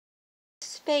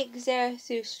spake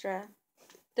Zarathustra,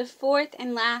 the fourth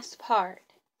and last part.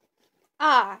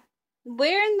 Ah,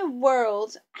 where in the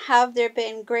world have there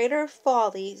been greater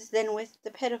follies than with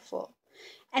the pitiful?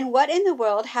 And what in the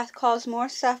world hath caused more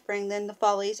suffering than the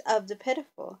follies of the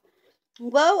pitiful?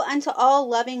 Woe unto all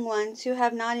loving ones who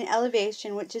have not an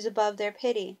elevation which is above their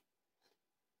pity.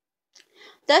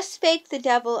 Thus spake the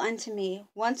devil unto me,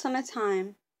 once on a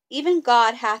time. Even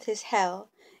God hath his hell,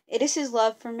 it is his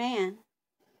love for man.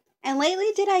 And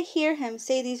lately did I hear him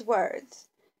say these words,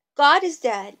 God is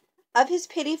dead, of his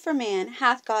pity for man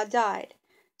hath God died.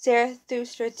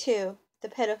 Zarathustra 2, the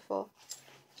pitiful.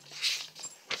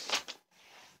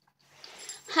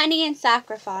 Honey and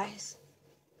sacrifice.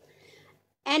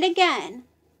 And again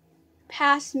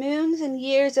passed moons and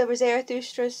years over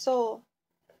Zarathustra's soul,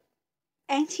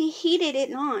 and he heeded it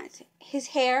not. His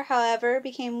hair, however,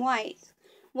 became white.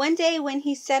 One day when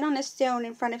he sat on a stone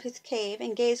in front of his cave,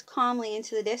 and gazed calmly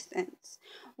into the distance,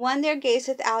 one there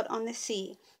gazeth out on the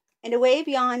sea, and away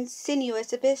beyond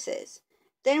sinuous abysses.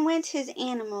 Then went his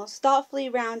animals thoughtfully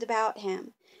round about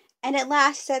him, and at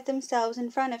last set themselves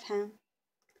in front of him.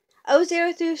 O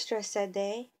Zarathustra, said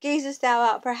they, gazest thou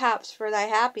out perhaps for thy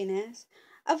happiness?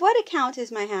 Of what account is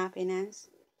my happiness?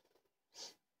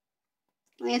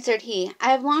 Answered he,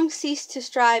 I have long ceased to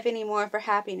strive any more for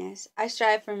happiness. I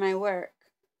strive for my work.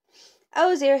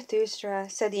 O Zarathustra,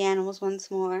 said the animals once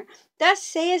more, thus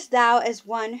sayest thou as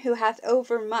one who hath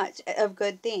overmuch of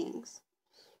good things.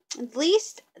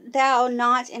 Least thou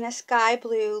not in a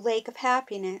sky-blue lake of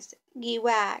happiness, ye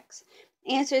wags,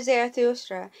 answered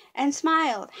Zarathustra, and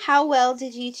smiled. How well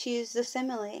did ye choose the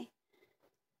simile!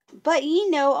 But ye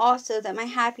know also that my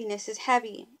happiness is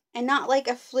heavy, and not like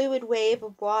a fluid wave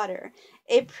of water.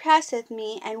 It presseth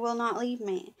me and will not leave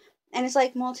me, and is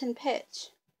like molten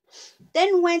pitch.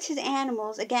 Then went his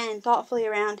animals again thoughtfully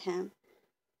around him,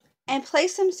 and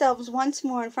placed themselves once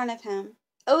more in front of him.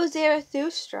 O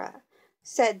Zarathustra,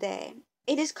 said they,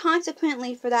 it is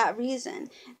consequently for that reason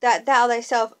that thou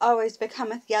thyself always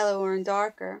becometh yellower and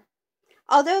darker,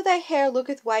 although thy hair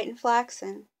looketh white and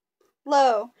flaxen.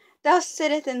 Lo, thou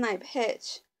sittest in thy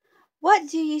pitch. What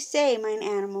do ye say, mine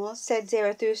animals? Said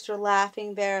Zarathustra,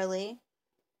 laughing verily.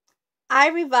 I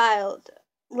reviled,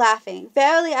 laughing.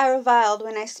 Verily I reviled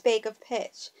when I spake of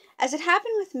pitch. As it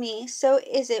happened with me, so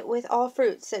is it with all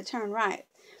fruits that turn ripe.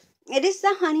 It is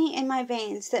the honey in my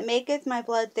veins that maketh my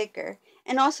blood thicker,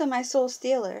 and also my soul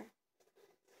steeler.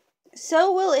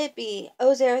 So will it be,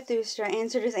 O Zarathustra,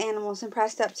 answered his animals, and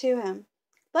pressed up to him.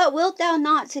 But wilt thou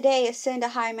not today ascend a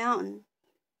high mountain?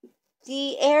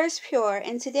 The air is pure,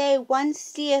 and today one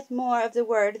seeth more of the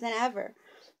word than ever.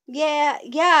 Yea,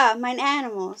 mine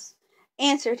animals,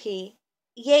 answered he.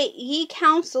 Yea, ye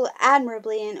counsel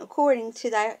admirably and according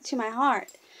to my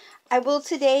heart. I will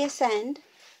today ascend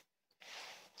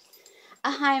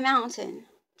a high mountain.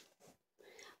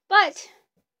 But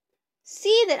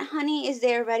see that honey is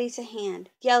there ready to hand,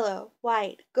 yellow,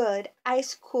 white, good,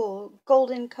 ice cool,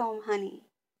 golden comb honey.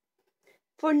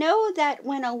 For know that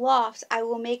when aloft I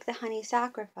will make the honey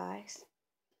sacrifice.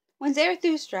 When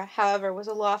Zarathustra, however, was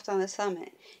aloft on the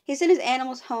summit, he sent his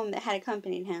animals home that had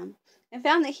accompanied him, and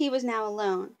found that he was now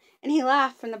alone, and he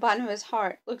laughed from the bottom of his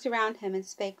heart, looked around him, and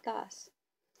spake thus.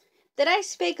 That I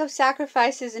spake of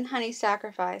sacrifices and honey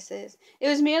sacrifices, it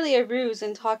was merely a ruse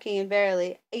in talking, and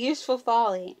verily, a useful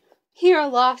folly. Here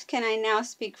aloft can I now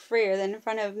speak freer than in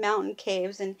front of mountain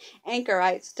caves and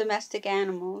anchorites, domestic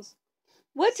animals.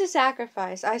 What's a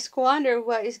sacrifice? I squander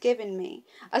what is given me.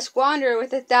 A squanderer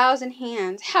with 1,000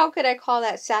 hands. How could I call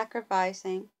that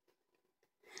sacrificing?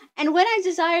 And when I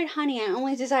desired honey, I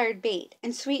only desired bait,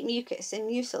 and sweet mucus, and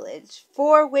mucilage,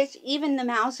 for which even the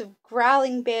mouths of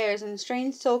growling bears and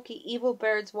strange sulky evil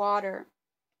birds water.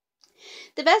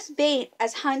 The best bait,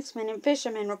 as huntsmen and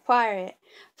fishermen require it.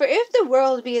 For if the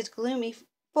world be as gloomy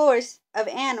forest of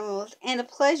animals, and a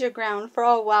pleasure ground for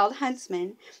all wild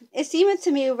huntsmen, it seemeth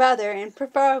to me rather and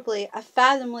preferably a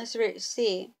fathomless rich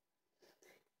sea.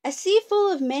 A sea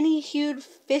full of many-hued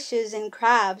fishes and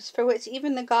crabs, for which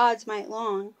even the gods might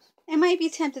long, and might be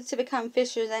tempted to become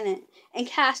fishers in it, and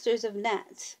casters of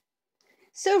nets.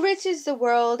 So rich is the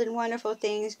world in wonderful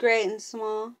things, great and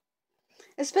small.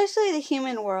 Especially the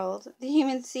human world, the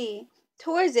human sea.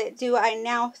 Towards it do I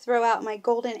now throw out my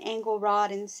golden angle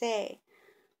rod and say,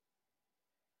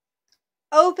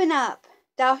 Open up,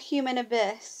 thou human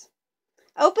abyss.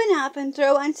 Open up, and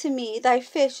throw unto me thy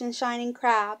fish and shining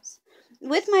crabs.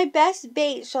 With my best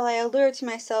bait shall I allure to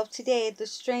myself today the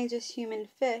strangest human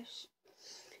fish.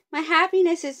 My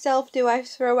happiness itself do I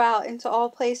throw out into all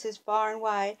places far and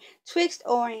wide, twixt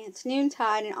Orient,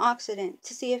 noontide, and Occident,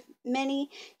 to see if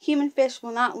many human fish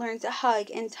will not learn to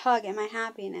hug and tug at my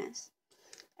happiness.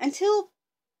 until,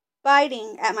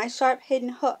 biting at my sharp hidden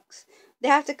hooks, they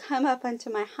have to come up unto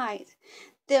my height,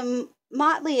 the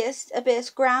motliest abyss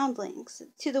groundlings,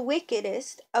 to the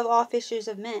wickedest of all fishers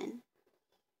of men.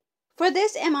 For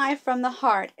this am I from the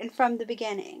heart and from the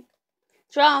beginning,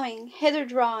 drawing, hither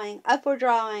drawing, upward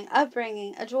drawing,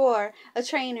 upbringing, a drawer, a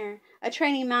trainer, a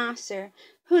training master,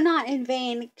 who not in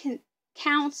vain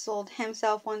counselled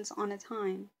himself once on a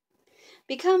time.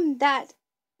 Become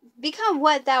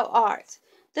what thou art.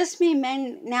 Thus may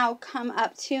men now come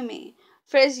up to me,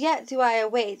 for as yet do I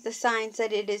await the signs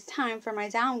that it is time for my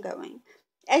downgoing.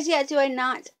 As yet do I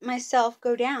not myself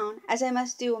go down, as I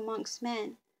must do amongst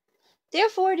men.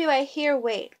 Therefore do I here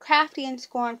wait, crafty and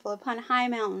scornful, upon high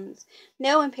mountains,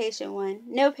 no impatient one,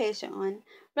 no patient one,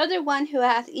 rather one who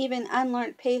hath even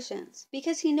unlearnt patience,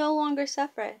 because he no longer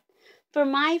suffereth. For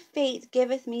my fate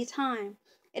giveth me time.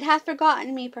 It hath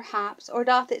forgotten me perhaps, or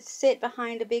doth it sit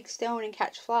behind a big stone and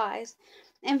catch flies?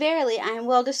 And verily I am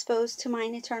well disposed to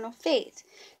mine eternal fate,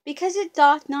 because it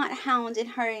doth not hound and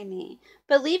hurry me,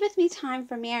 but leaveth me time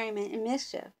for merriment and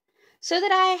mischief, so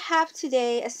that I have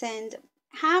today ascend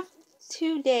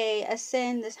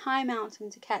this high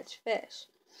mountain to catch fish.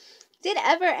 Did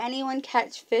ever anyone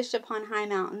catch fish upon high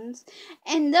mountains?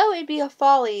 And though it be a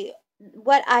folly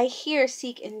what I here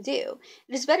seek and do,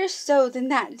 it is better so than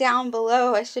that down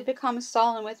below I should become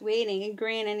solemn with waiting, and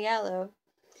green and yellow.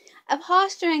 A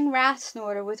posturing wrath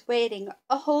snorter with waiting,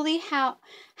 a holy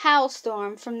howl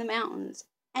storm from the mountains,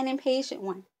 an impatient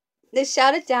one that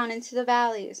shouted down into the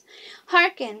valleys.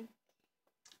 Hearken,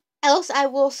 else I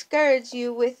will scourge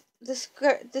you with the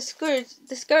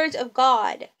scourge of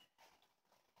God.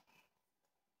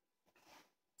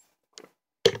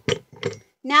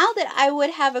 Now that I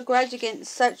would have a grudge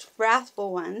against such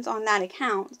wrathful ones on that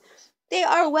account, they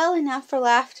are well enough for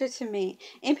laughter to me.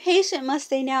 Impatient must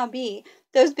they now be,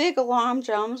 those big alarm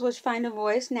drums which find a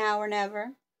voice now or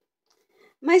never.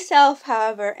 Myself,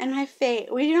 however, and my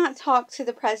fate, we do not talk to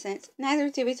the present, neither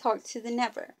do we talk to the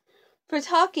never. For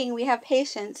talking we have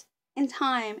patience, and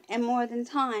time, and more than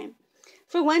time.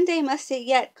 For one day must it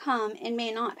yet come, and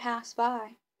may not pass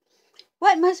by.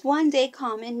 What must one day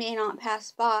come, and may not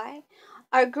pass by?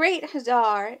 Our great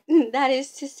Hazar, that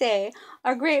is to say,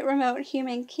 our great remote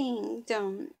human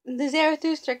kingdom, the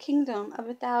Zarathustra kingdom of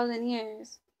 1,000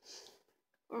 years.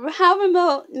 How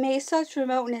remote may such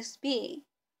remoteness be?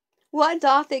 What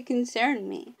doth it concern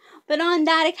me? But on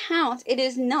that account it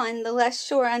is none the less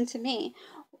sure unto me.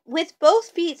 With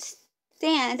both feet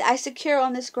stand I secure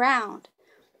on this ground.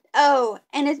 Oh,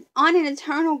 and on an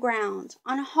eternal ground,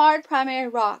 on a hard primary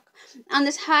rock, on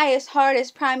this highest,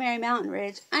 hardest primary mountain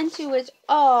ridge, unto which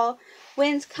all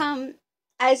winds come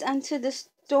as unto the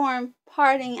storm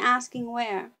parting, asking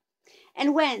where,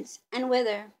 and whence, and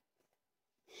whither.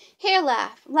 Here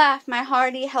laugh, laugh, my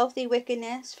hardy, healthy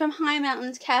wickedness, from high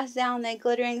mountains cast down thy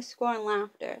glittering scorn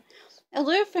laughter.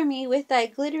 Allure for me with thy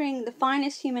glittering the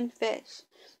finest human fish,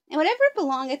 and whatever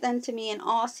belongeth unto me in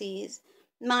all seas,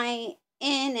 my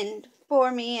in and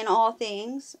for me in all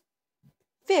things.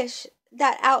 Fish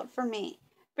that out for me,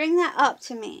 bring that up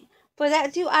to me, for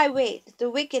that do I wait, the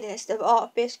wickedest of all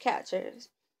fish catchers.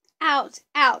 Out,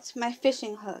 out, my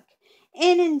fishing hook,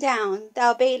 in and down,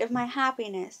 thou bait of my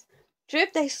happiness.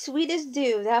 Drip thy sweetest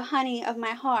dew, thou honey of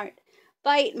my heart.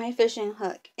 Bite, my fishing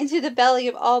hook, into the belly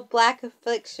of all black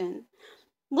affliction.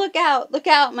 Look out,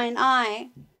 mine eye.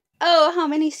 Oh, how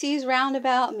many seas round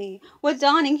about me, what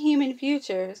dawning human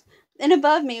futures! And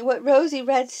above me, what rosy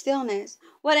red stillness,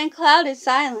 what unclouded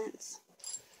silence!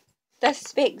 Thus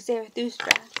spake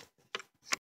Zarathustra.